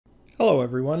Hello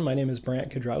everyone, my name is Brant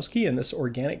Kudrowski and this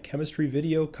organic chemistry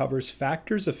video covers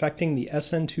factors affecting the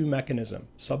SN2 mechanism,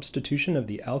 substitution of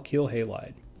the alkyl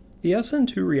halide. The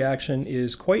SN2 reaction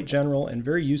is quite general and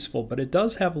very useful, but it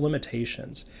does have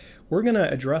limitations. We're going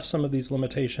to address some of these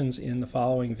limitations in the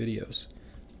following videos.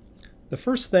 The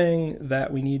first thing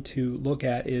that we need to look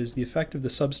at is the effect of the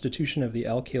substitution of the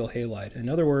alkyl halide. In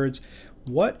other words,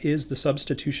 what is the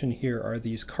substitution here? Are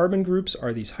these carbon groups?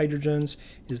 Are these hydrogens?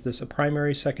 Is this a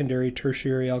primary, secondary,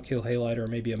 tertiary alkyl halide, or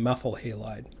maybe a methyl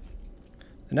halide?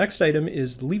 The next item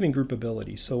is the leaving group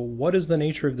ability. So what is the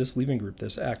nature of this leaving group,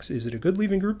 this X? Is it a good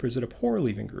leaving group or is it a poor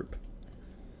leaving group?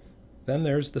 Then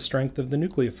there's the strength of the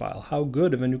nucleophile. How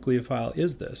good of a nucleophile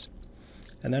is this?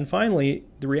 And then finally,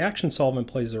 the reaction solvent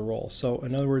plays a role. So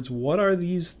in other words, what are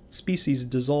these species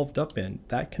dissolved up in?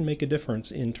 That can make a difference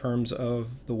in terms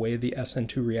of the way the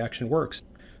SN2 reaction works.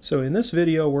 So in this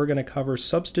video, we're going to cover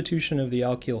substitution of the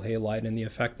alkyl halide and the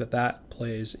effect that that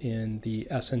plays in the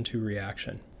SN2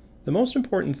 reaction. The most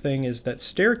important thing is that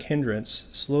steric hindrance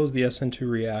slows the SN2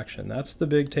 reaction. That's the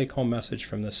big take-home message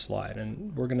from this slide,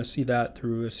 and we're going to see that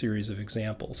through a series of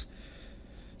examples.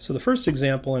 So the first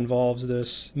example involves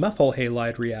this methyl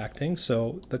halide reacting.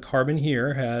 So the carbon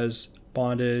here has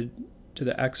bonded to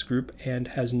the X group and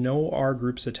has no R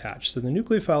groups attached. So the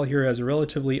nucleophile here has a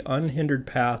relatively unhindered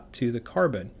path to the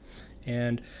carbon.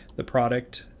 And the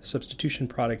product, substitution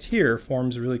product here,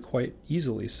 forms really quite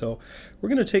easily. So we're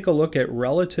going to take a look at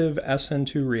relative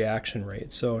SN2 reaction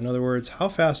rate. So in other words, how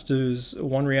fast does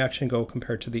one reaction go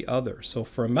compared to the other? So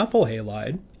for a methyl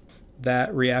halide,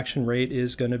 that reaction rate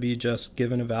is going to be just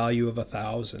given a value of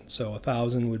 1,000. So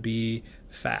 1,000 would be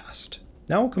fast.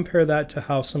 Now we'll compare that to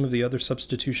how some of the other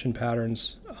substitution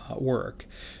patterns work.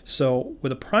 So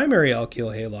with a primary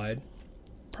alkyl halides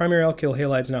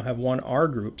now have one R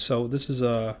group. So this is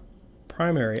a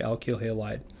primary alkyl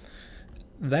halide.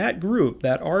 That group,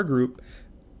 that R group,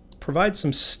 provides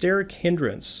some steric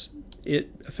hindrance.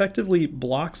 It effectively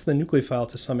blocks the nucleophile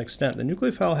to some extent. The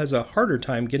nucleophile has a harder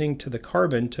time getting to the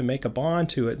carbon to make a bond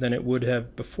to it than it would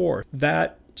have before.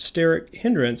 That steric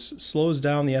hindrance slows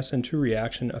down the SN2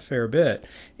 reaction a fair bit,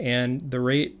 and the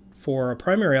rate for a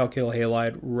primary alkyl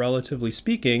halide, relatively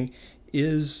speaking,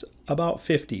 is about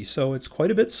 50, so it's quite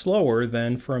a bit slower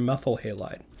than for a methyl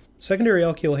halide. Secondary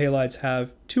alkyl halides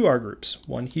have two R groups,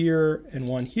 one here and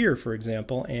one here, for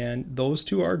example, and those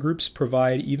two R groups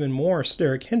provide even more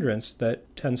steric hindrance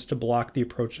that tends to block the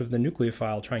approach of the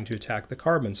nucleophile trying to attack the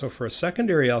carbon. So for a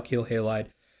secondary alkyl halide,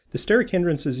 the steric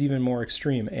hindrance is even more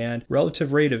extreme, and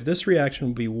relative rate of this reaction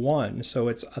will be 1, so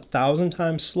it's 1,000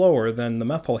 times slower than the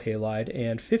methyl halide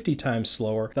and 50 times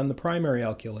slower than the primary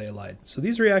alkyl halide. So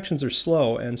these reactions are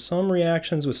slow, and some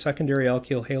reactions with secondary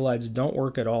alkyl halides don't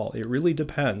work at all. It really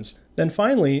depends. Then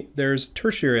finally, there's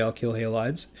tertiary alkyl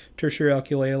halides. Tertiary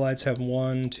alkyl halides have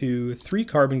 1, 2, 3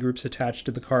 carbon groups attached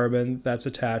to the carbon that's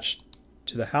attached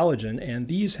to the halogen, and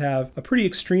these have a pretty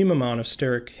extreme amount of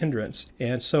steric hindrance.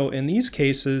 And so in these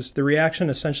cases, the reaction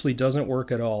essentially doesn't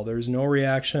work at all. There's no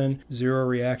reaction, zero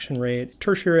reaction rate.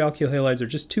 Tertiary alkyl halides are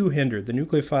just too hindered. The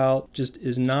nucleophile just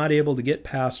is not able to get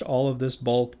past all of this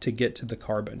bulk to get to the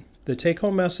carbon. The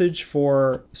take-home message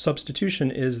for substitution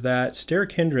is that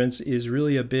steric hindrance is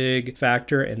really a big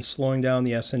factor in slowing down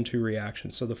the SN2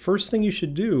 reaction. So the first thing you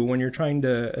should do when you're trying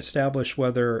to establish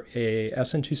whether a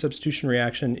SN2 substitution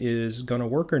reaction is going to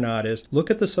work or not is look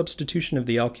at the substitution of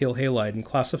the alkyl halide and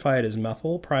classify it as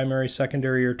methyl, primary,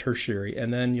 secondary, or tertiary,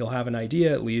 and then you'll have an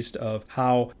idea at least of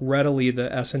how readily the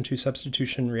SN2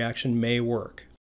 substitution reaction may work.